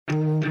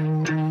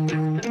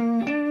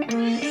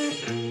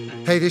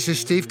Hey, this is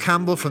Steve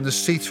Campbell from the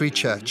C3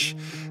 Church.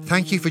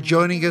 Thank you for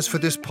joining us for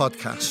this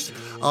podcast.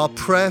 Our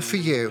prayer for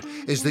you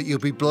is that you'll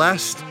be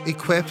blessed,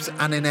 equipped,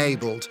 and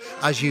enabled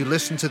as you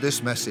listen to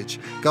this message.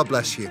 God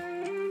bless you.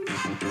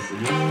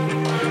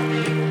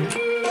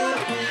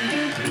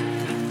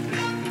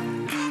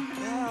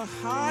 Oh,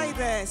 hi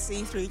there,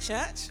 C3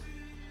 Church.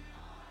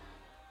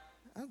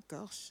 Oh,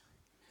 gosh.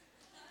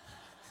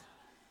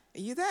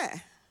 Are you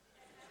there?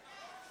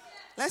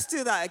 Let's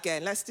do that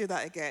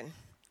again.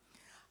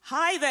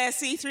 Hi there,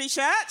 C3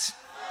 Church.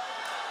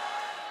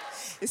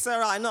 It's all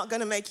right, I'm not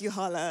going to make you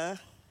holler.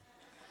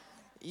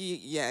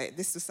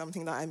 This was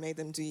something that I made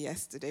them do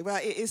yesterday. Well,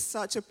 it is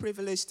such a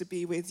privilege to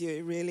be with you,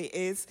 it really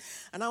is.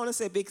 And I want to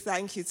say a big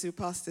thank you to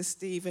Pastor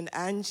Steve and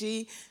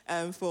Angie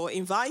for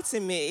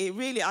inviting me.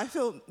 I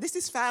feel, this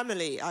is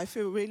family. I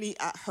feel really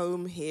at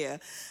home here.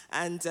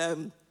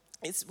 And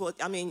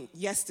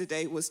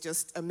yesterday was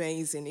just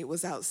amazing. It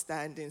was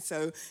outstanding.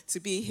 So to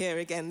be here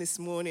again this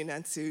morning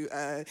and to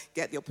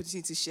get the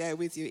opportunity to share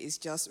with you is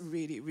just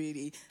really,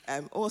 really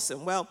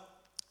awesome. Well,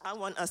 I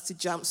want us to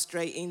jump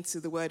straight into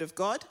the Word of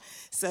God.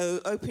 So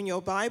open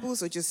your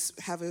Bibles or just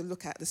have a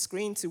look at the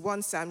screen to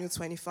 1 Samuel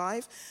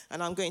 25.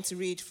 And I'm going to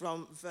read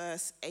from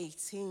verse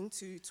 18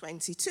 to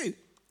 22.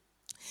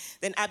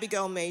 Then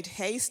Abigail made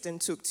haste and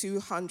took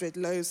 200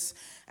 loaves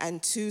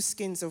and 2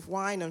 skins of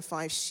wine and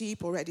 5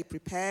 sheep already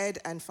prepared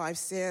and 5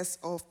 seahs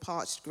of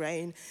parched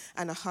grain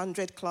and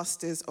 100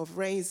 clusters of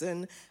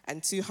raisin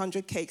and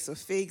 200 cakes of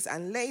figs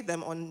and laid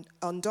them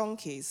on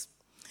donkeys.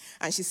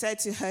 And she said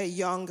to her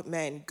young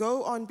men,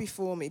 "Go on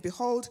before me.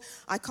 Behold,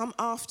 I come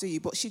after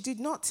you." But she did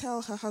not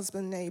tell her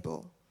husband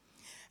Nabal.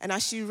 And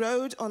as she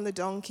rode on the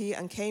donkey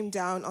and came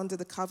down under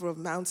the cover of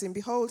mountain,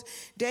 behold,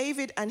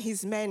 David and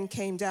his men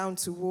came down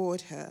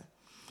toward her.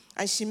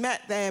 And she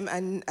met them,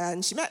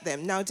 and she met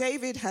them. Now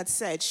David had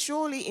said,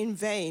 "Surely in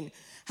vain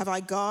have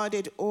I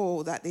guarded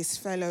all that this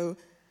fellow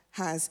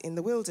has in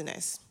the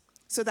wilderness,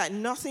 so that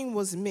nothing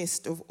was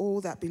missed of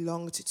all that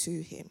belonged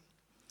to him.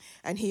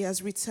 And he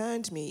has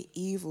returned me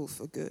evil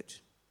for good.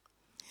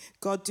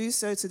 God, do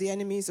so to the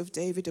enemies of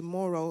David and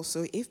more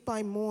also, if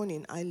by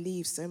morning I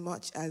leave so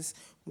much as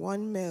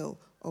 1 male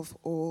of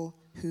all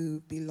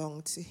who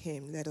belong to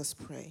him." Let us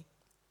pray.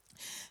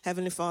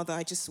 Heavenly Father,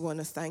 I just want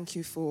to thank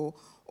you for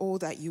all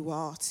that you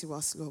are to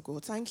us, Lord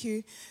God. Thank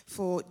you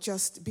for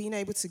just being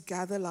able to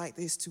gather like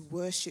this to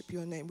worship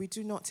your name. We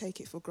do not take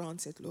it for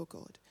granted, Lord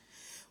God.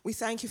 We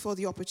thank you for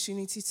the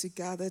opportunity to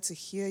gather to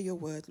hear your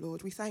word,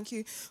 Lord. We thank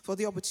you for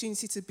the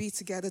opportunity to be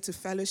together to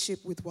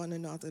fellowship with one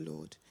another,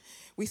 Lord.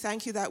 We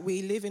thank you that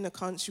we live in a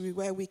country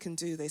where we can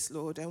do this,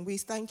 Lord. And we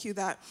thank you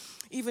that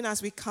even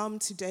as we come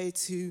today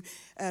to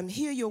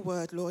hear your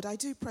word, Lord, I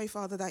do pray,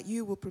 Father, that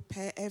you will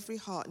prepare every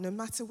heart, no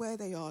matter where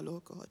they are,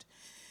 Lord God,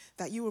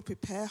 that you will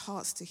prepare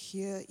hearts to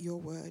hear your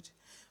word.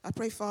 I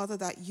pray, Father,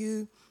 that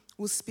you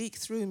will speak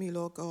through me,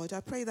 Lord God.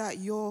 I pray that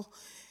your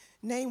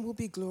name will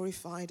be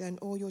glorified and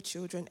all your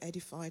children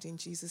edified in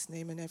Jesus'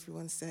 name. And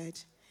everyone said,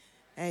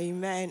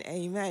 amen,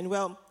 amen.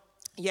 Well,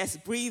 yes,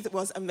 Breathe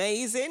was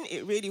amazing.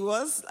 It really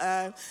was.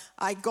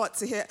 I got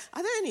to hear,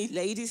 are there any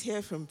ladies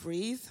here from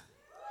Breathe?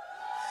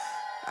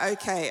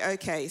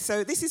 Okay.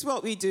 So this is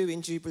what we do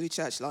in Jubilee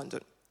Church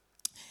London.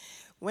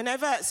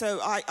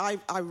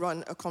 I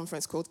run a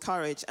conference called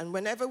Courage. And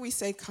whenever we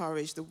say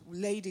courage, the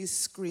ladies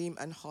scream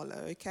and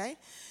holler, okay?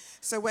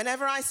 So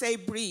whenever I say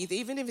breathe,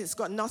 even if it's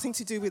got nothing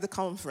to do with the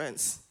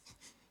conference,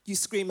 you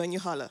scream and you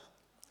holler,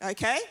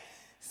 okay?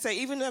 So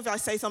even if I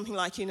say something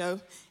like,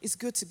 it's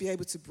good to be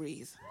able to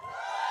breathe.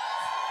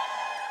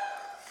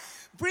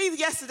 Breathe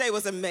yesterday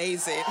was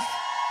amazing.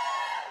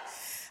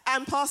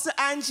 And Pastor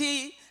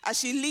Angie, as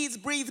she leads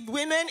Breathe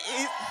Women,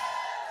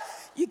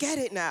 you get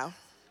it now.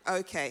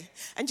 Okay.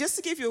 And just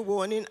to give you a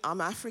warning,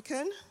 I'm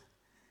African.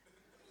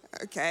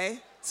 Okay.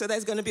 So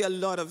there's going to be a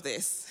lot of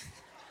this.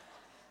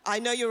 I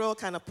know you're all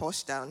kind of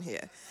posh down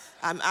here.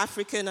 I'm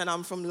African and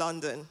I'm from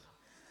London.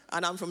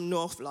 And I'm from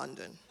North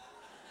London.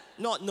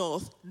 Not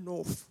North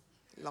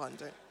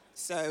London.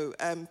 So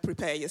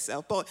prepare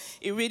yourself. But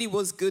it really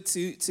was good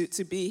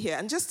to be here.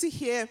 And just to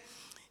hear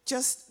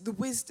just the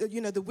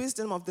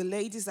wisdom of the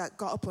ladies that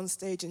got up on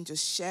stage and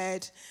just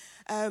shared,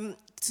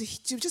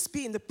 to just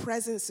be in the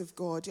presence of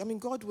God. I mean,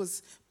 God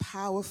was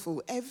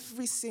powerful.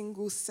 Every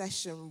single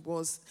session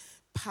was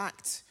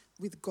packed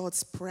with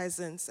God's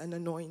presence and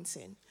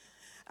anointing.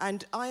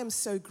 And I am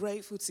so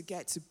grateful to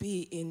get to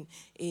be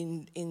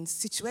in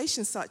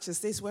situations such as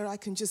this where I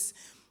can just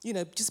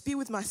be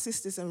with my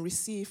sisters and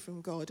receive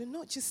from God. And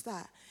not just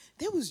that,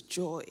 there was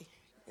joy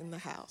in the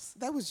house.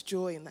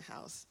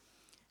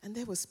 And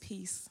there was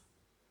peace.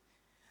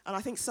 And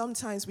I think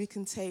sometimes we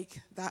can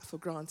take that for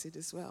granted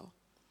as well.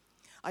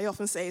 I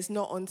often say it's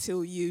not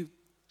until you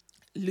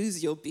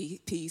lose your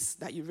peace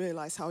that you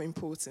realize how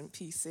important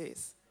peace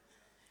is.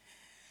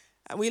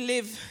 And we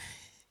live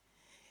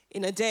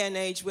in a day and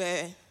age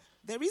where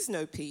there is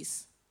no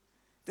peace.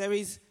 There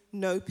is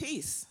no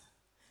peace.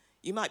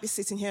 You might be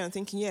sitting here and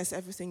thinking, yes,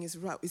 everything is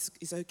right,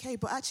 is okay.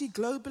 But actually,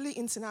 globally,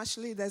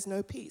 internationally, there's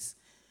no peace.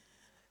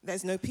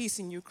 There's no peace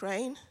in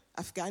Ukraine,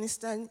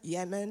 Afghanistan,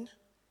 Yemen,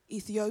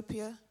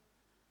 Ethiopia,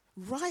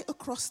 right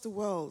across the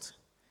world,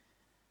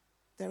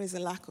 there is a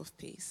lack of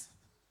peace.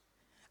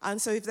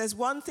 And so if there's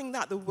one thing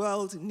that the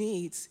world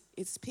needs,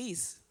 it's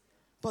peace.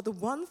 But the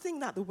one thing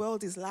that the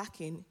world is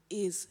lacking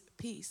is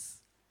peace.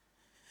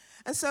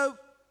 And so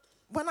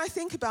when I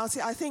think about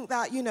it, I think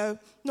that,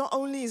 not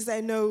only is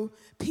there no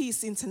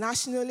peace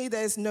internationally,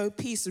 there's no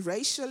peace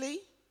racially.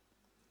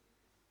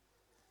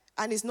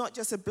 And it's not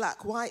just a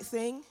black-white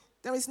thing.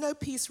 There is no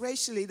peace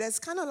racially. There's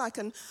kind of like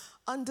an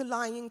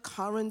underlying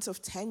current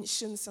of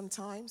tension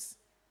sometimes.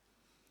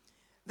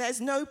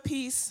 There's no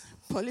peace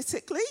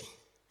politically.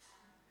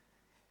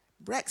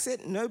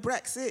 Brexit, no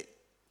Brexit.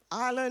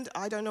 Ireland,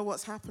 I don't know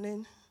what's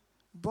happening.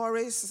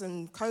 Boris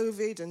and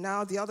COVID, and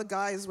now the other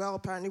guy as well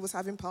apparently was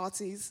having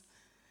parties.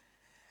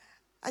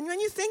 And when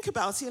you think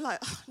about it, you're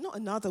like, not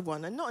another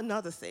one and not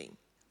another thing.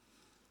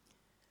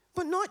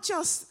 But not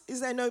just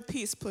is there no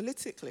peace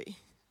politically.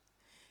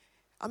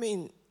 I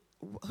mean,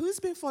 who's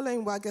been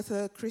following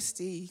Wagatha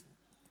Christie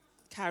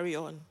carry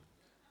on?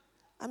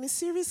 I mean,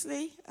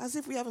 seriously, as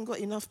if we haven't got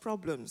enough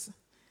problems.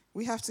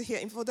 We have to hear,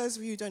 and for those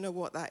of you who don't know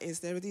what that is,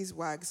 there are these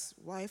wags,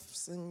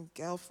 wives and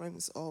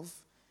girlfriends of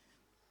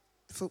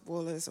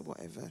footballers or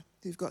whatever,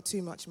 who've got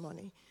too much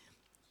money.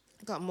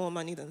 Got more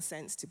money than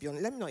sense, to be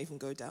honest. Let me not even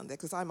go down there,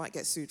 because I might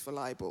get sued for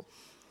libel.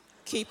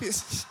 Keep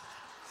it.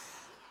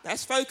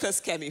 Let's focus,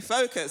 Kemi,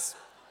 focus.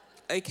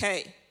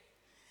 Okay.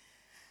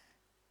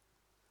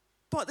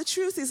 But the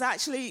truth is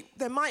actually,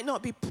 there might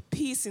not be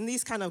peace in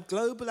these kind of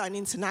global and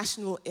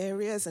international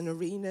areas and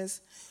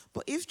arenas.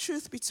 But if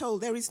truth be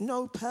told, there is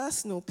no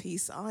personal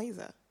peace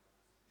either.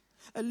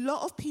 A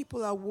lot of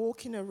people are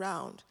walking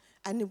around,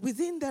 and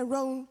within their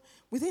own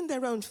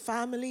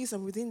families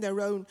and within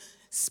their own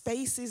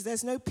spaces,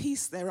 there's no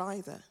peace there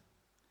either.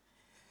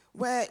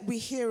 Where we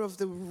hear of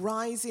the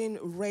rising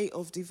rate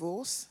of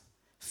divorce,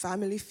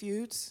 family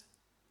feuds,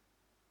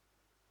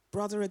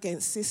 brother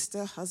against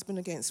sister, husband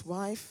against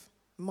wife,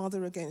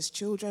 mother against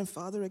children,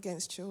 father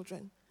against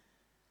children.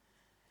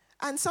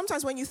 And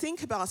sometimes when you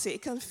think about it,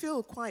 it can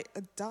feel quite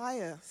a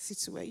dire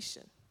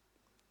situation.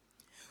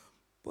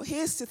 But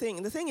here's the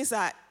thing. The thing is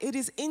that it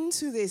is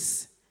into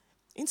this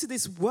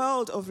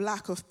world of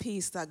lack of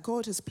peace that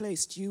God has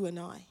placed you and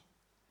I.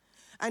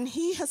 And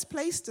he has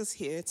placed us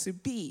here to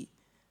be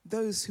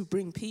those who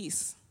bring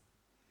peace.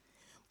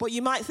 But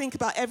you might think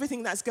about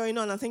everything that's going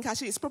on and think,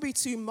 actually, it's probably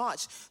too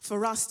much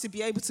for us to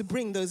be able to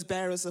bring those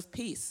bearers of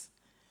peace.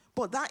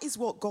 But that is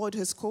what God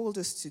has called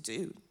us to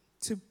do,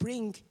 to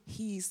bring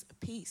his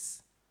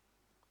peace.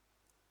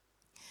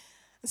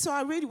 And so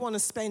I really want to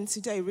spend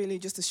today, really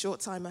just a short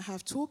time I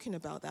have, talking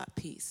about that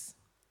peace.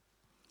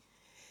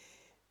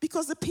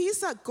 Because the peace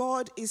that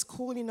God is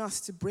calling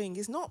us to bring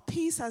is not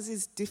peace as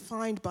is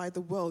defined by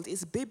the world,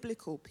 it's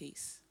biblical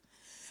peace.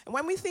 And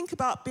when we think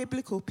about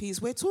biblical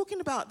peace, we're talking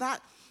about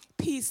that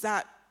peace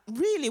that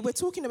really, we're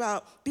talking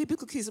about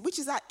biblical peace, which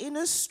is that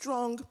inner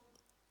strong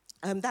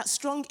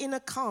inner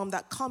calm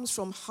that comes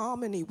from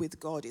harmony with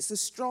God. It's a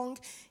strong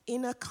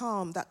inner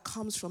calm that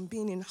comes from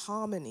being in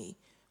harmony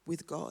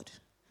with God.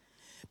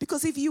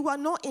 Because if you are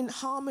not in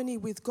harmony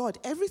with God,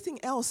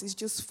 everything else is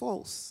just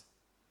false.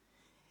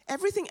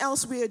 Everything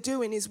else we are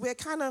doing is we're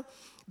kind of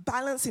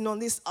balancing on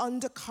this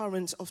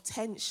undercurrent of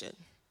tension.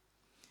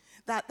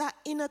 That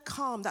inner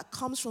calm that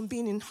comes from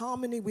being in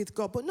harmony with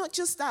God. But not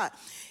just that,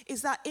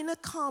 it's that inner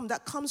calm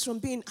that comes from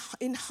being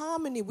in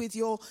harmony with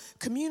your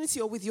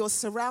community or with your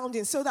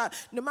surroundings, so that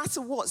no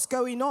matter what's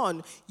going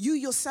on, you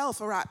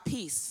yourself are at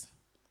peace.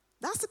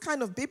 That's the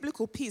kind of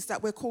biblical peace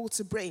that we're called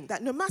to bring,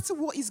 that no matter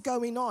what is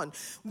going on,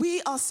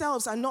 we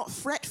ourselves are not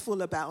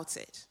fretful about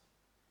it.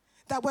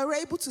 That we're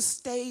able to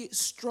stay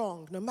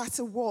strong no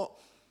matter what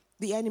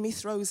the enemy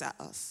throws at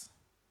us.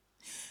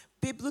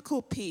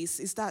 Biblical peace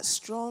is that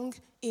strong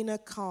inner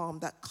calm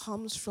that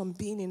comes from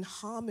being in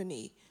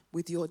harmony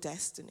with your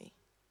destiny.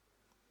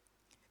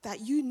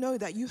 That you know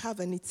that you have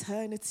an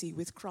eternity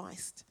with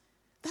Christ.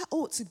 That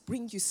ought to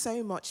bring you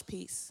so much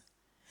peace.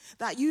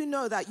 That you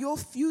know that your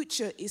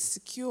future is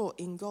secure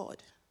in God.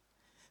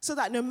 So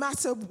that no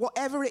matter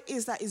whatever it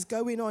is that is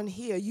going on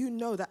here, you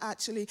know that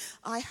actually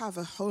I have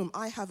a home,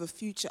 I have a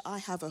future, I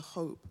have a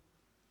hope.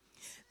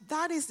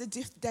 That is the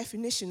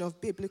definition of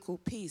biblical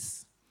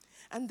peace.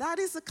 And that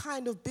is the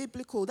kind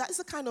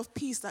of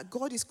peace that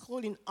God is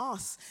calling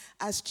us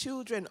as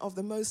children of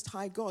the Most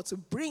High God to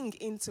bring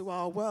into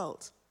our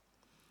world.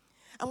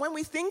 And when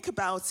we think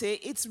about it,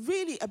 it's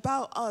really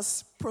about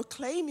us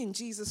proclaiming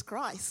Jesus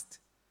Christ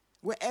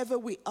wherever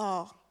we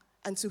are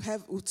and to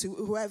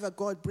whoever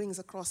God brings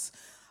across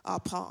our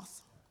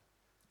path.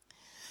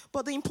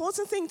 But the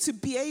important thing to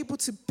be able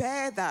to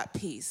bear that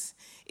peace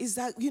is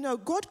that,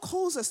 God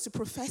calls us to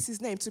profess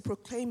his name, to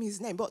proclaim his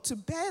name. But to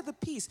bear the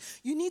peace,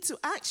 you need to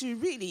actually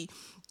really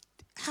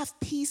have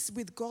peace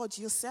with God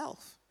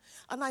yourself.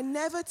 And I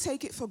never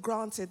take it for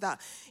granted that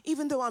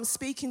even though I'm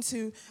speaking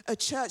to a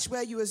church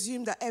where you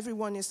assume that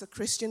everyone is a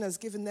Christian, has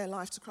given their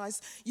life to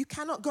Christ, you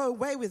cannot go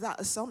away with that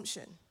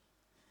assumption.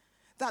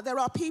 That there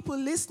are people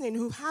listening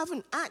who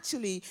haven't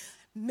actually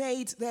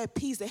made their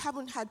peace. They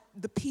haven't had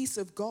the peace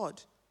of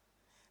God.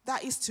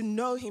 That is to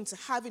know him, to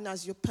have him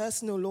as your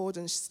personal Lord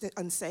and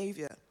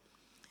Savior.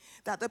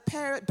 That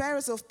the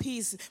bearers of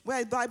peace,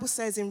 where the Bible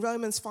says in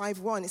Romans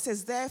 5:1, it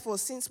says, therefore,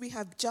 since we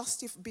have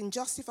been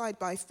justified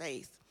by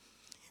faith,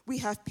 we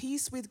have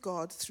peace with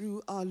God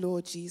through our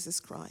Lord Jesus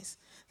Christ.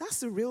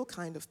 That's the real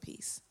kind of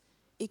peace.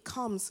 It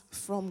comes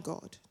from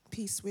God,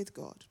 peace with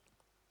God.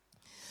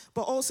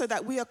 But also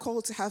that we are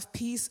called to have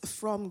peace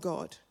from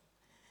God.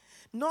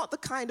 Not the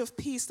kind of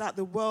peace that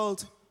the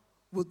world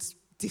would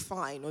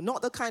define, or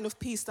not the kind of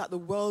peace that the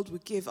world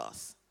would give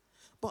us,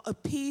 but a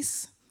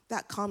peace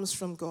that comes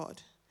from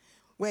God.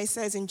 Where it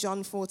says in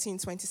John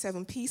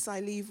 14:27, peace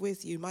I leave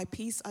with you, my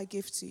peace I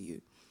give to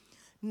you.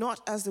 Not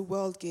as the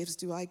world gives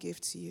do I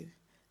give to you.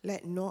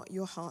 Let not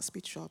your hearts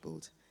be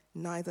troubled,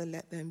 neither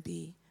let them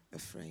be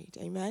afraid.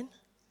 Amen?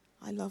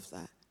 I love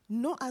that.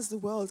 Not as the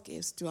world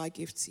gives do I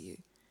give to you.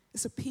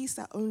 It's a peace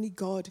that only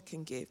God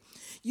can give.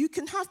 You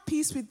can have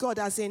peace with God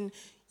as in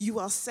you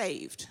are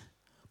saved.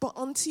 But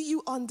until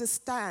you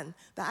understand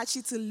that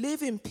actually to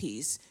live in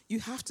peace, you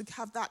have to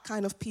have that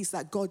kind of peace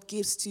that God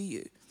gives to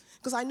you.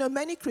 Because I know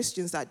many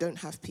Christians that don't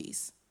have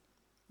peace.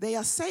 They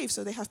are saved,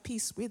 so they have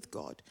peace with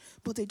God,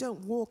 but they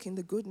don't walk in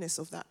the goodness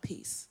of that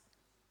peace.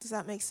 Does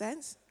that make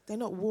sense? They're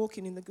not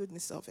walking in the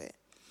goodness of it.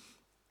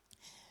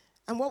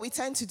 And what we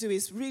tend to do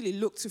is really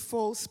look to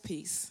false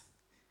peace,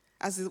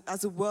 as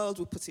the world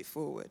will put it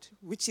forward,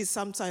 which is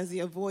sometimes the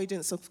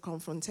avoidance of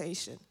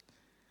confrontation.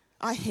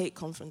 I hate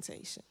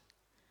confrontation.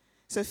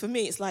 So for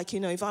me, it's like,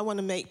 if I want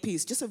to make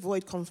peace, just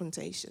avoid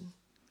confrontation.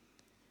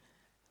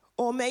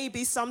 Or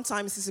maybe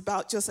sometimes it's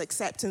about just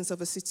acceptance of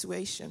a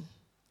situation.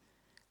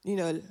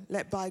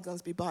 Let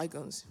bygones be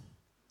bygones.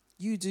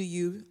 You do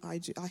you, I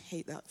do. I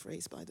hate that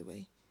phrase, by the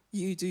way.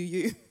 You do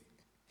you.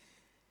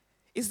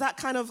 It's that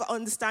kind of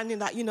understanding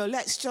that,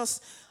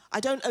 I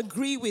don't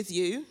agree with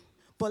you,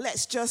 but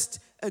let's just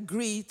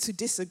agree to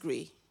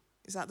disagree.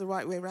 Is that the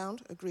right way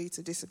around? Agree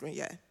to disagree,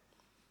 yeah.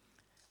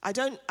 I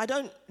don't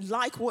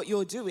like what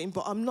you're doing,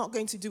 but I'm not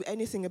going to do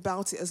anything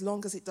about it as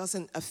long as it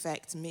doesn't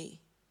affect me.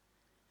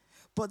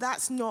 But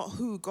that's not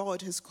who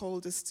God has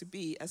called us to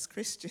be as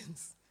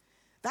Christians.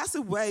 That's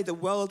the way the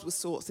world will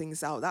sort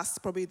things out. That's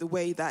probably the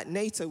way that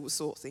NATO will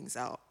sort things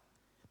out.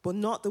 But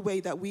not the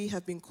way that we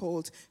have been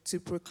called to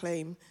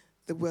proclaim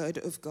the word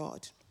of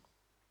God.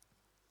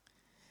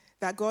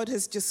 That God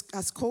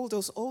has called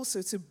us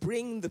also to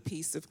bring the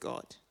peace of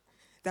God.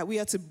 That we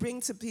are to bring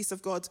the peace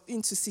of God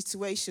into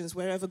situations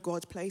wherever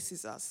God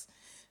places us.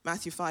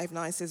 Matthew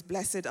 5:9 says,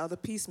 blessed are the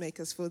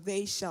peacemakers, for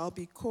they shall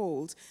be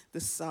called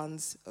the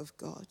sons of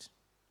God.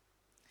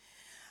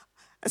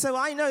 And so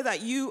I know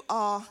that you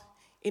are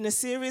in a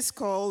series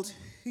called,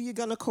 Who You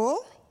Gonna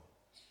Call?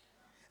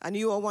 And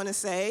you all want to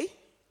say,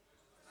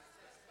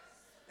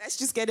 let's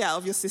just get it out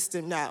of your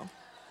system now.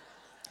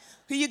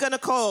 Who you gonna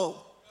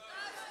call?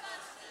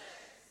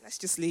 Let's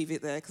just leave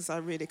it there because I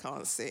really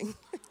can't sing.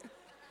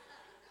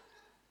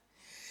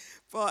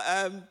 But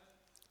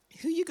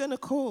who you gonna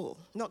call?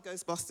 Not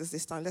Ghostbusters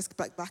this time. Let's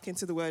get back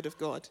into the Word of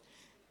God.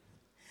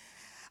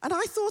 And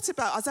I thought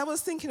about, as I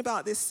was thinking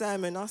about this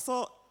sermon, I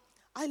thought,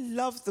 I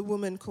love the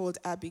woman called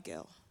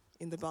Abigail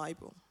in the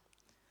Bible.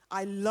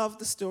 I love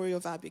the story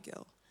of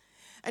Abigail.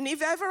 And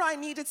if ever I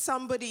needed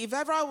somebody, if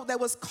ever there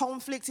was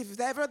conflict, if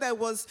ever there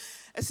was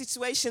a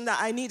situation that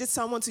I needed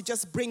someone to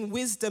just bring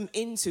wisdom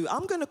into,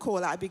 I'm going to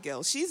call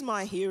Abigail. She's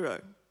my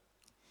hero.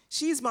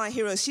 She's my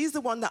hero. She's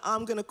the one that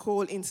I'm going to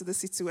call into the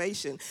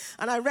situation.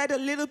 And I read a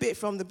little bit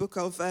from the book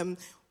of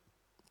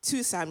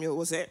 2 Samuel,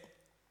 was it?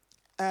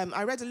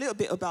 I read a little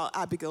bit about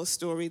Abigail's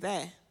story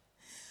there.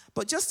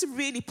 But just to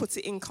really put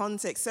it in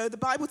context, so the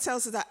Bible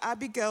tells us that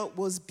Abigail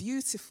was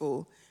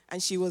beautiful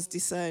and she was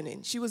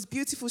discerning. She was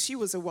beautiful, she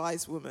was a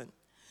wise woman.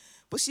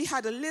 But she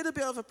had a little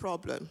bit of a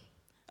problem,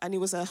 and it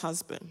was her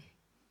husband.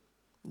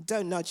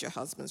 Don't nudge your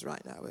husbands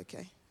right now,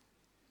 okay?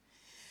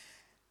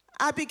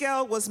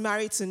 Abigail was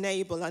married to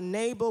Nabal, and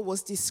Nabal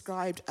was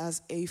described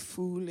as a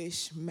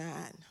foolish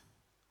man.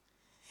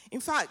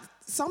 In fact,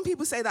 some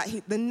people say that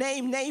the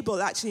name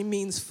Nabal actually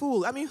means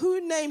fool. I mean,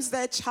 who names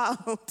their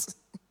child?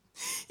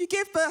 You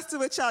give birth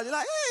to a child, you're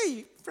like,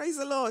 hey, praise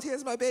the Lord,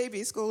 here's my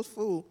baby, it's called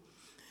Fool.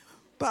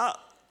 But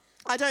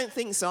I don't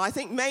think so. I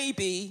think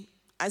maybe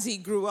as he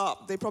grew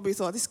up, they probably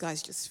thought, this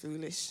guy's just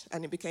foolish,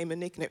 and it became a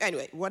nickname.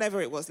 Anyway, whatever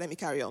it was, let me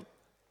carry on.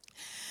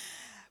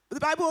 But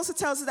the Bible also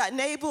tells us that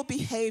Nabal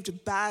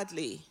behaved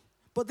badly,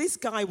 but this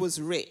guy was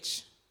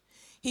rich.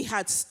 He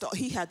had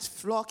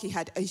flock, he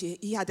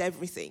had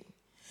everything.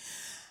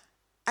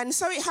 And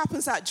so it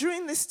happens that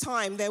during this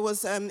time, it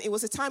was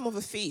a time of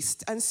a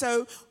feast. And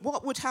so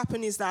what would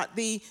happen is that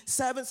the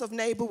servants of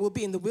Nabal will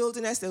be in the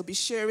wilderness, they'll be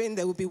shearing,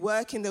 they will be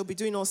working, they'll be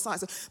doing all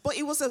sorts of. But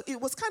it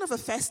was kind of a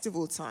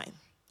festival time.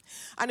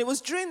 And it was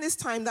during this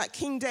time that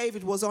King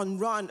David was on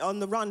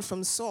the run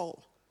from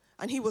Saul.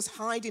 And he was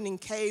hiding in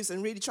caves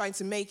and really trying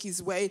to make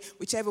his way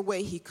whichever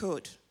way he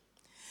could.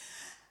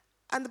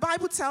 And the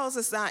Bible tells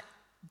us that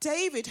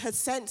David had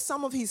sent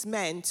some of his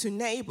men to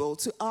Nabal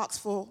to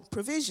ask for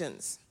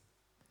provisions.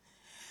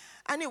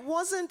 And it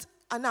wasn't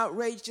an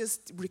outrageous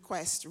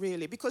request,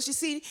 really, because you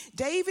see,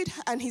 David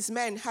and his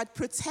men had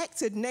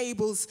protected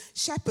Nabal's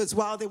shepherds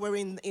while they were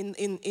in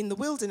the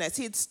wilderness.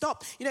 He had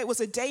stopped, it was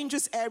a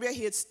dangerous area.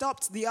 He had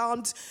stopped the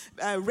armed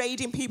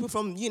raiding people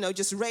from,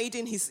 just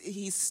raiding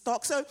his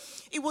stock. So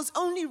it was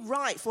only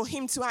right for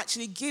him to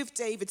actually give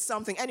David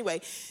something.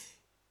 Anyway,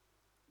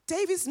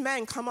 David's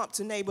men come up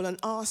to Nabal and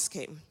ask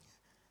him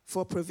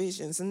for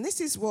provisions. And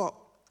this is what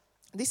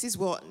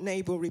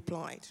Nabal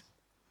replied.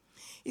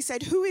 He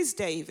said, "Who is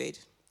David?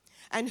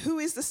 And who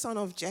is the son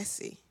of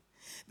Jesse?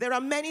 There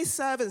are many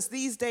servants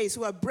these days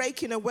who are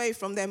breaking away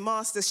from their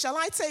masters. Shall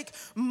I take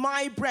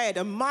my bread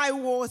and my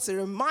water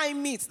and my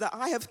meat that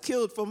I have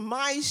killed for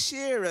my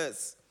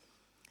shearers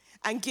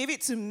and give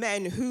it to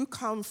men who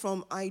come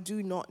from I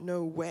do not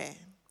know where?"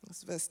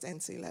 That's verse 10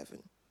 to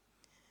 11.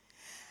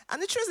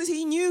 And the truth is,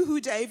 he knew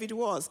who David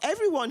was.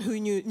 Everyone who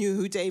knew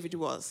who David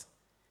was,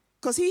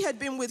 because he had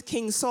been with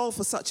King Saul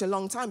for such a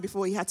long time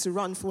before he had to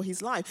run for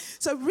his life.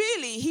 So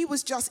really, he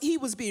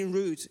was being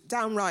rude,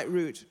 downright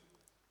rude.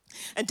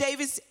 And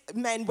David's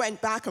men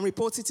went back and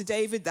reported to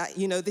David that,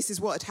 this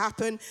is what had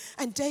happened.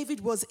 And David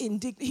was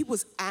indignant. He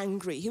was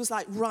angry. He was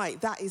like, right,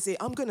 that is it.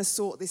 I'm going to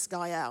sort this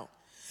guy out.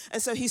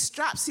 And so he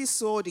straps his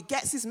sword, he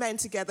gets his men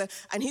together,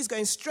 and he's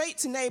going straight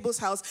to Nabal's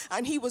house,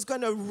 and he was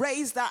going to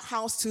raze that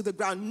house to the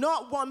ground.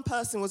 Not one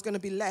person was going to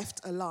be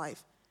left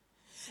alive.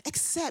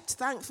 Except,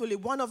 thankfully,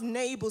 one of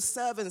Nabal's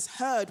servants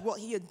heard what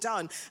he had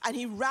done, and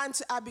he ran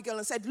to Abigail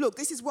and said, "Look,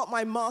 this is what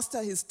my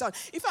master has done."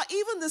 In fact,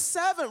 even the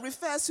servant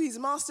refers to his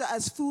master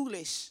as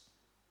foolish.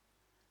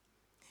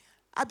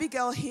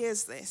 Abigail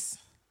hears this.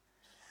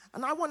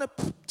 And I want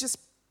to just,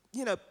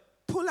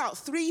 pull out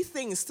three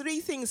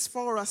things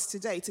for us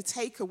today to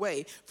take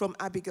away from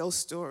Abigail's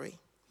story.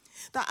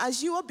 That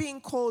as you are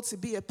being called to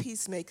be a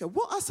peacemaker,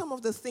 what are some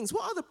of the things,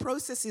 what are the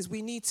processes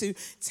we need to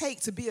take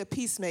to be a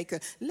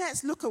peacemaker?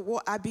 Let's look at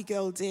what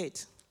Abigail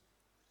did.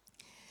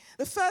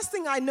 The first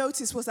thing I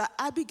noticed was that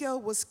Abigail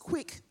was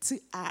quick to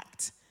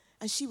act,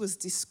 and she was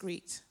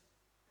discreet.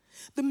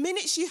 The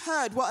minute she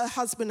heard what her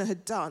husband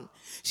had done,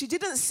 she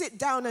didn't sit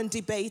down and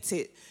debate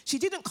it. She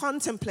didn't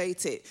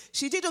contemplate it.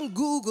 She didn't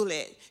Google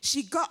it.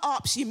 She got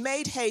up, she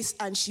made haste,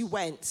 and she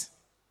went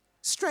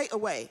straight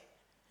away.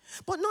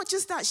 But not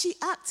just that, she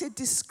acted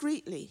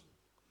discreetly.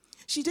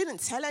 She didn't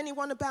tell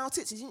anyone about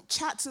it. She didn't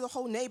chat to the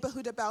whole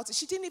neighborhood about it.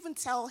 She didn't even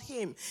tell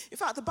him. In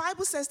fact, the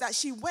Bible says that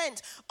she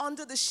went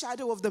under the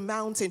shadow of the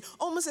mountain,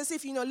 almost as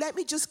if, let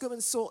me just go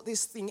and sort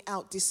this thing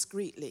out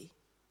discreetly.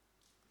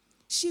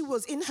 She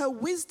was, in her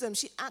wisdom,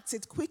 she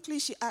acted quickly,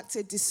 she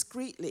acted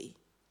discreetly.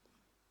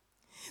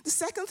 The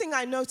second thing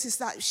I noticed,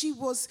 that she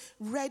was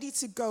ready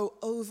to go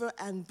over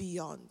and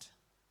beyond.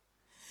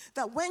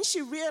 That when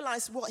she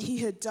realized what he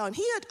had done,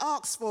 he had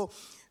asked for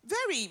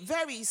very,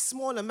 very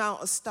small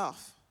amount of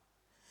stuff.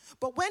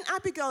 But when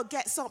Abigail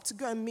gets up to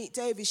go and meet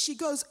David, she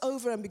goes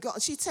over and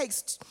beyond. She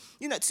takes,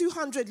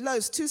 200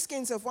 loaves, 2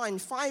 skins of wine,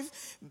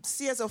 5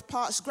 seahs of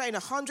parched grain,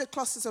 100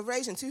 clusters of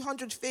raisin,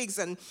 200 figs,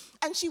 and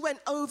she went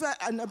over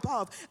and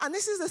above. And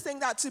this is the thing,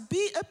 that to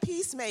be a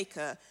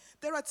peacemaker,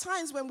 there are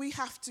times when we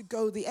have to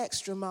go the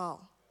extra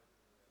mile.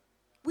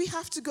 We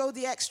have to go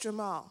the extra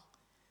mile.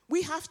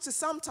 We have to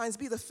sometimes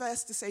be the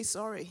first to say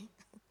sorry,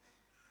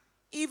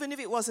 even if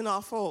it wasn't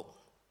our fault.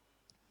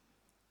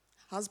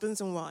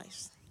 Husbands and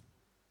wives,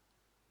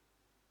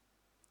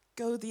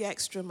 go the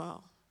extra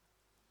mile.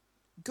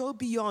 Go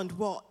beyond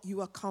what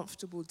you are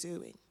comfortable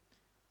doing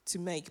to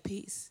make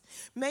peace.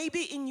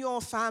 Maybe in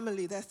your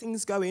family there are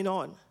things going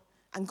on,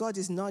 and God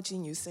is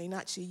nudging you, saying,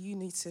 actually, you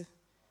need to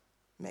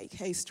make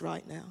haste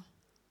right now.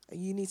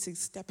 And you need to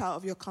step out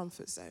of your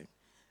comfort zone,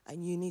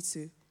 and you need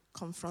to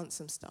confront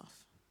some stuff.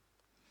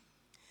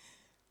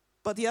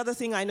 But the other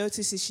thing I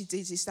noticed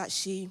is that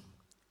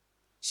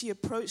she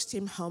approached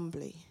him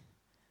humbly,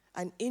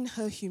 and in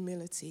her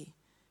humility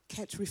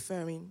kept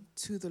referring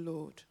to the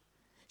Lord.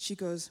 She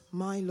goes,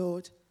 "My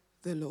Lord,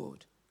 the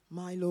Lord.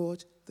 My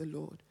Lord, the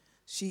Lord."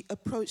 She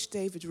approached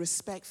David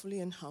respectfully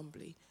and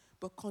humbly,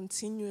 but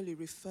continually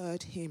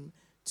referred him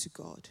to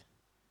God.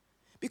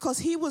 Because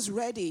he was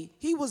ready.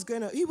 He was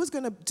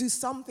gonna do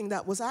something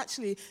that was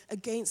actually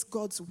against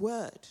God's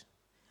word.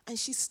 And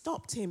she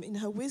stopped him in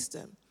her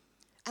wisdom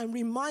and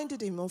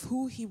reminded him of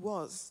who he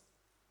was,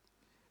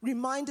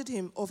 reminded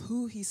him of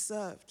who he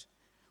served,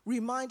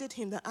 reminded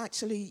him that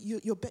actually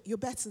you're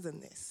better than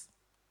this.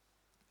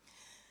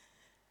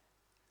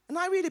 And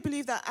I really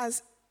believe that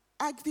as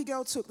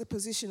Abigail took the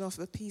position of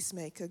a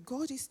peacemaker,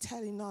 God is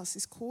telling us,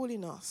 is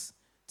calling us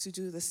to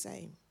do the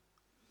same.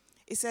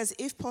 It says,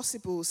 if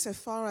possible, so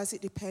far as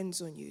it depends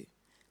on you,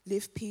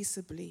 live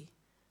peaceably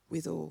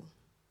with all.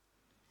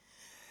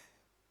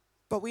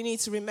 But we need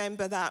to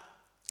remember that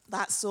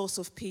source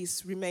of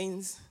peace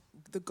remains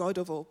the God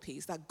of all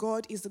peace, that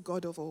God is the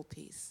God of all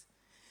peace.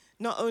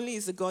 Not only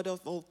is the God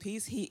of all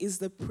peace, he is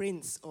the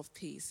Prince of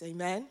Peace.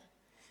 Amen?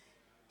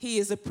 He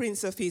is the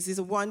Prince of Peace. He's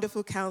a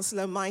wonderful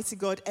counselor, mighty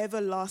God,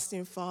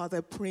 everlasting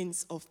Father,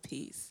 Prince of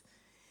Peace.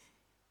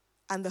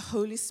 And the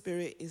Holy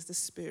Spirit is the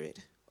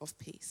Spirit of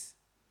peace.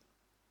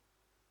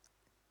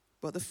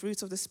 But the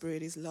fruit of the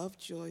Spirit is love,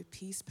 joy,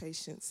 peace,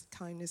 patience,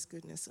 kindness,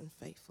 goodness, and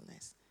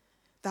faithfulness.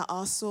 That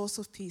our source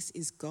of peace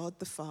is God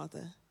the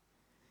Father,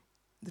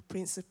 the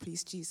Prince of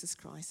Peace, Jesus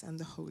Christ, and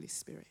the Holy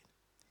Spirit.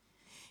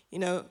 You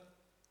know,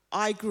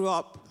 I grew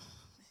up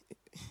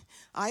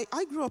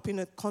in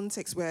a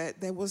context where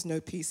there was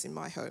no peace in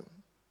my home.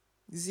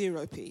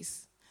 Zero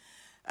peace.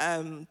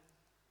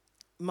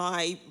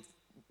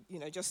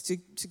 Just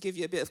to give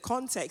you a bit of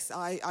context,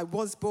 I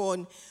was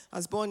born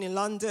in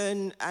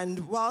London,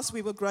 and whilst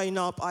we were growing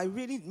up,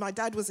 my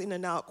dad was in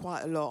and out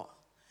quite a lot.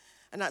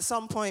 And at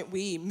some point,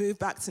 we moved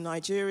back to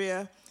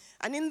Nigeria.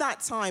 And in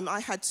that time,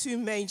 I had two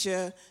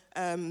major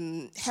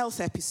health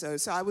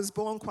episodes. So I was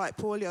born quite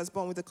poorly. I was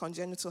born with a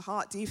congenital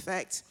heart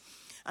defect.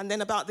 And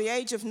then about the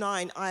age of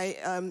 9,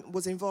 I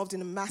was involved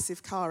in a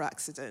massive car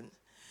accident.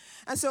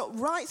 And so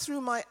right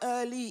through my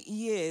early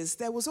years,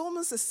 there was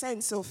almost a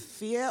sense of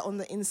fear on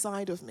the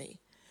inside of me.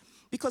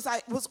 Because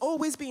I was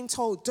always being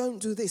told,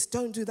 don't do this,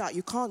 don't do that,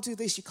 you can't do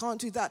this, you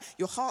can't do that,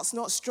 your heart's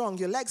not strong,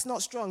 your leg's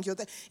not strong.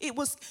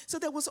 So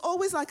there was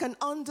always like an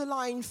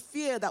underlying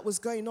fear that was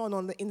going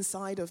on the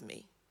inside of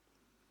me.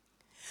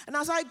 And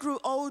as I grew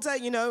older,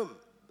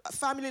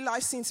 family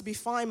life seemed to be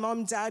fine.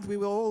 Mum, Dad, we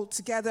were all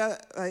together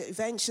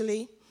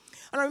eventually.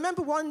 And I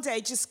remember one day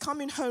just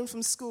coming home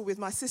from school with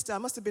my sister. I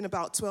must have been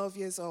about 12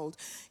 years old.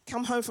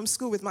 Come home from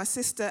school with my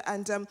sister,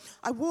 and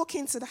I walk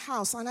into the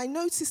house, and I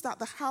noticed that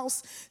the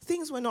house,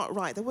 things were not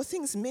right. There were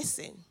things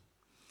missing.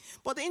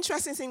 But the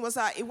interesting thing was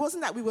that it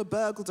wasn't that we were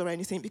burgled or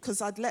anything, because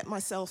I'd let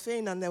myself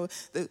in, and there were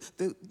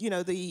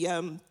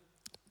the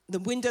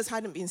windows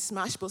hadn't been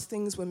smashed, but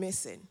things were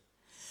missing.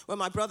 When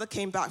my brother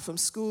came back from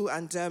school,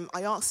 and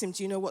I asked him,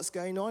 do you know what's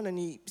going on? And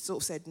he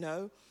sort of said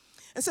no.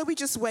 And so we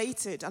just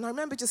waited. And I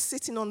remember just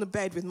sitting on the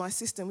bed with my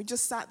sister, and we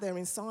just sat there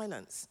in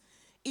silence,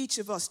 each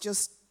of us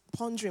just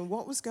pondering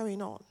what was going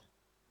on.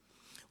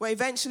 Well,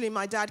 eventually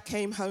my dad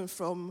came home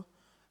from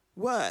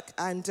work,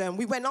 and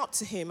we went up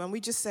to him, and we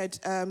just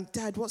said,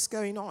 Dad, what's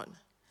going on?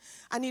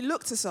 And he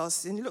looked at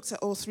us, and he looked at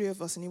all three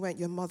of us, and he went,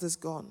 your mother's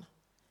gone.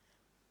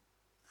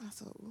 And I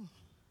thought, ooh.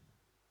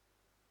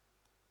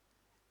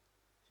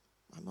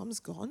 My mum's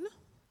gone?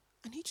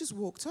 And he just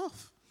walked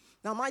off.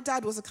 Now, my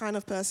dad was the kind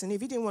of person,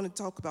 if he didn't want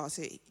to talk about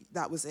it,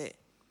 that was it.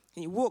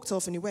 And he walked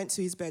off, and he went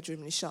to his bedroom,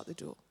 and he shut the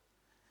door.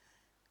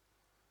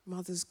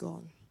 Mother's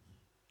gone.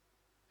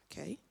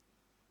 Okay.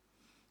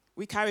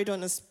 We carried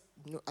on as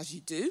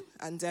you do,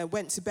 and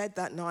went to bed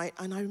that night,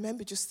 and I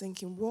remember just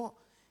thinking, what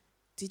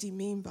did he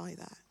mean by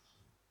that?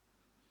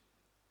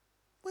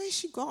 Where is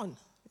she gone?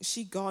 Is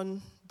she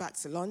gone back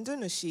to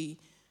London? Is she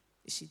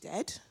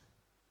dead?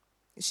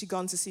 Is she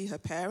gone to see her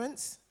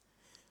parents?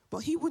 But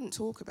he wouldn't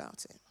talk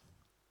about it.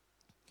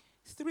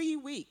 3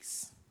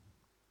 weeks,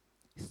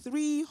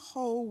 3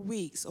 whole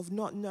weeks of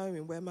not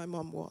knowing where my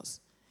mum was.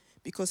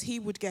 Because he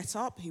would get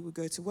up, he would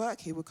go to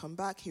work, he would come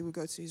back, he would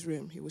go to his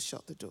room, he would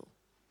shut the door.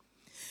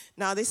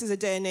 Now, this is a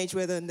day and age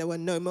where there were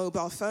no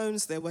mobile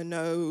phones, there were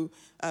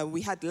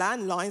we had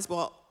landlines,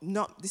 but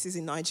this is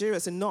in Nigeria,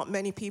 so not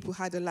many people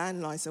had a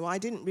landline, so I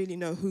didn't really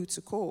know who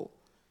to call.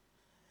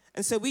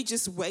 And so we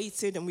just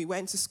waited, and we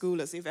went to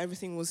school as if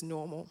everything was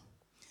normal.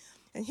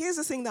 And here's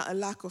the thing that a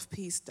lack of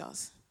peace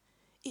does.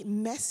 It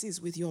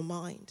messes with your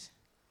mind.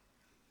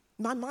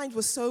 My mind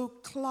was so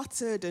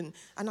cluttered, and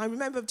I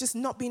remember just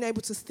not being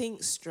able to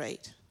think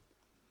straight.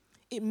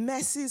 It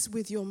messes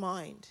with your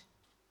mind.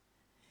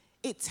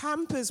 It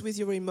tampers with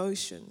your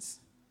emotions,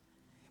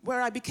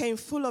 where I became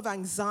full of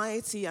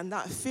anxiety, and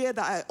that fear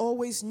that I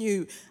always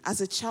knew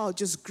as a child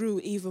just grew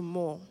even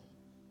more.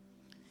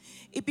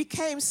 It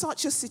became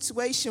such a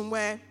situation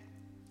where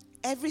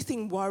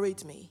everything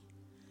worried me.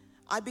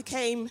 I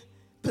became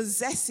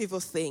possessive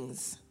of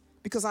things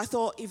because I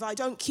thought if I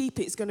don't keep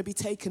it, it's going to be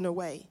taken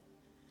away.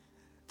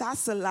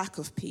 That's a lack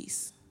of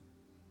peace.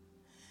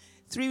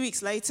 3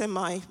 weeks later,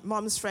 my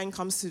mum's friend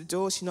comes to the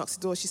door. She knocks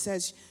the door. She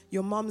says,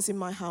 your mum's in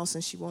my house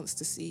and she wants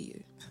to see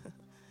you.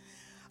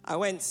 I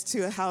went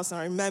to her house, and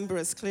I remember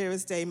as clear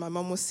as day, my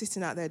mum was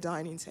sitting at their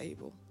dining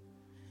table.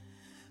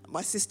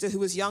 My sister, who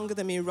was younger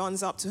than me,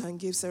 runs up to her and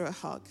gives her a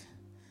hug.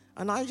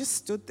 And I just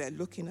stood there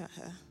looking at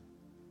her.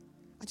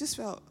 I just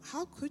felt,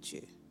 how could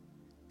you?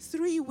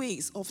 3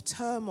 weeks of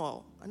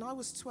turmoil, and I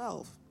was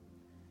 12.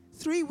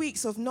 3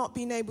 weeks of not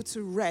being able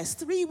to rest.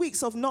 3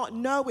 weeks of not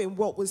knowing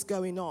what was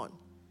going on.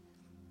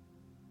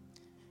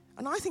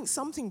 And I think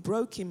something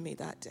broke in me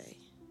that day.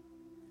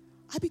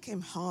 I became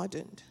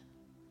hardened.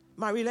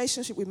 My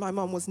relationship with my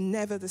mom was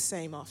never the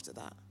same after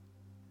that.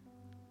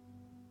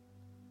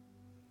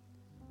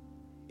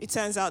 It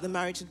turns out the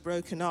marriage had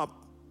broken up.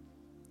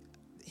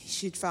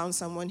 She'd found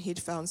someone, he'd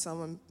found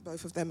someone.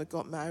 Both of them had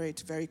got married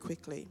very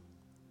quickly.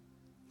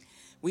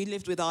 We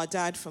lived with our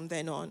dad from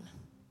then on.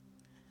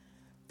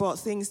 But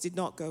things did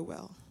not go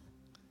well.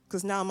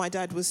 Because now my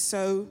dad was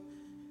so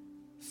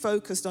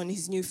focused on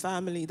his new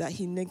family that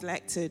he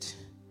neglected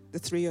the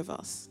three of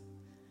us.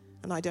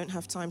 And I don't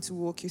have time to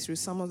walk you through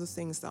some of the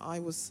things that I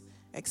was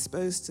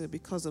exposed to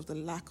because of the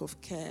lack of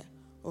care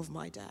of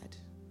my dad.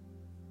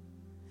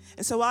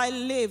 And so I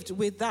lived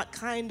with that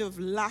kind of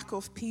lack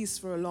of peace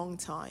for a long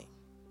time.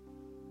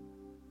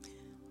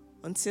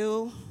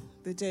 until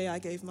the day I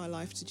gave my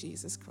life to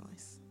Jesus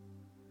Christ.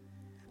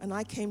 And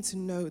I came to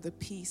know the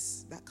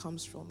peace that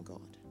comes from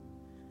God.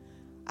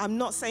 I'm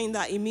not saying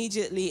that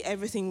immediately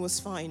everything was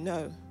fine,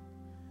 no.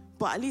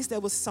 But at least there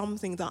was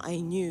something that I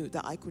knew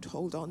that I could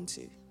hold on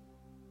to.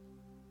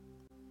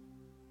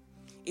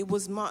 It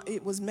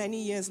was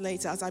many years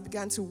later as I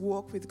began to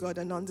walk with God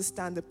and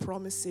understand the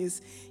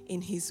promises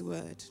in his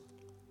word.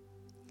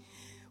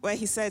 Where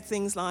he said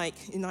things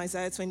like in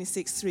Isaiah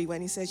 26:3,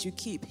 when he says, you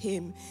keep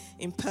him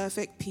in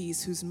perfect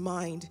peace whose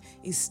mind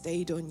is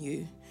stayed on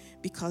you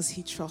because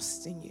he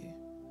trusts in you.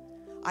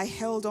 I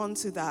held on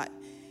to that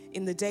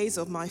in the days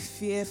of my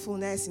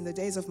fearfulness, in the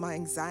days of my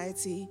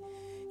anxiety,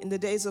 in the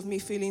days of me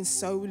feeling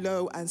so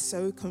low and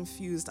so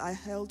confused. I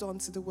held on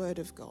to the word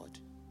of God.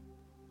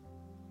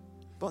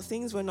 But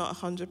things were not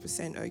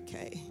 100%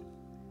 okay.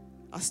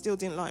 I still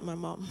didn't like my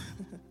mom.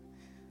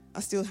 I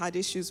still had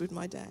issues with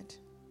my dad.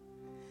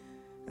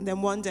 And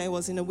then one day I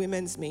was in a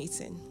women's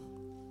meeting,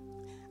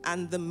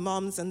 and the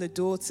moms and the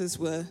daughters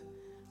were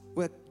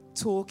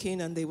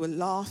talking and they were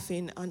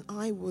laughing, and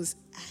I was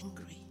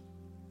angry.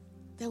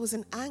 There was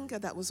an anger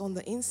that was on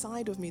the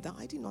inside of me that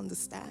I didn't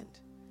understand.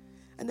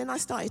 And then I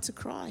started to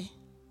cry.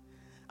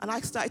 And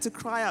I started to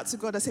cry out to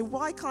God. I said,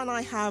 why can't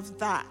I have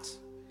that?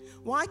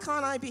 Why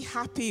can't I be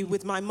happy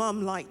with my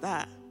mom like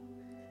that?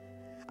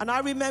 And I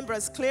remember,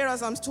 as clear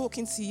as I'm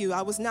talking to you,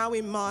 I was now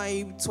in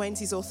my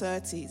 20s or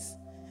 30s.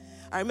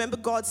 I remember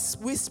God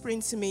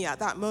whispering to me at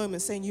that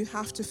moment, saying, you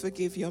have to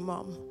forgive your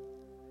mom.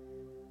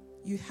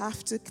 You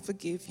have to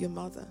forgive your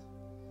mother.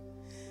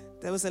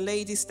 There was a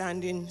lady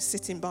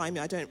sitting by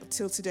me.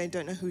 Till today,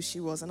 don't know who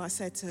she was. And I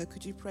said to her,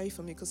 could you pray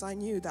for me? Because I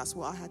knew that's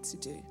what I had to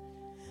do.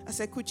 I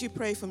said, could you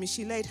pray for me?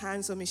 She laid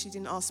hands on me. She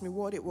didn't ask me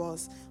what it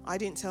was. I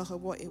didn't tell her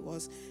what it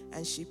was.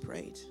 And she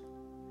prayed.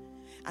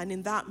 And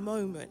in that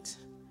moment,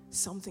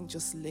 something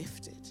just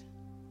lifted.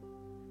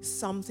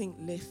 Something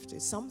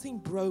lifted. Something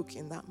broke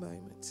in that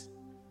moment.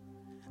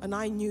 And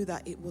I knew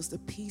that it was the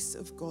peace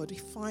of God.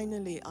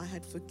 Finally, I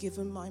had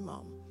forgiven my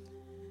mom.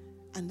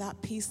 And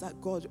that peace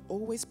that God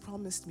always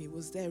promised me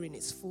was there in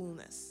its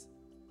fullness.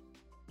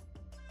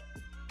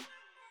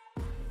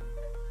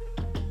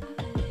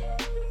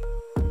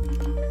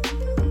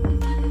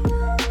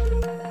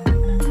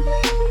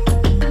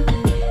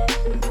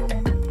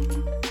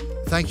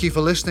 Thank you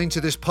for listening to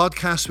this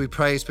podcast. We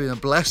pray it's been a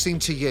blessing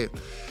to you.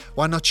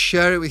 Why not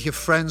share it with your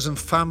friends and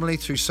family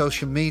through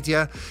social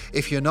media?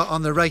 If you're not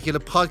on the regular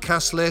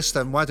podcast list,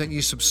 then why don't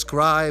you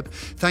subscribe?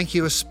 Thank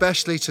you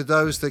especially to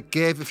those that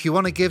give. If you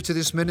want to give to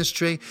this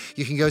ministry,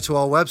 you can go to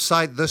our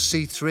website,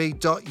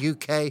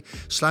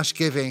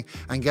 thec3.uk/giving,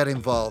 and get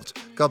involved.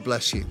 God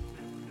bless you.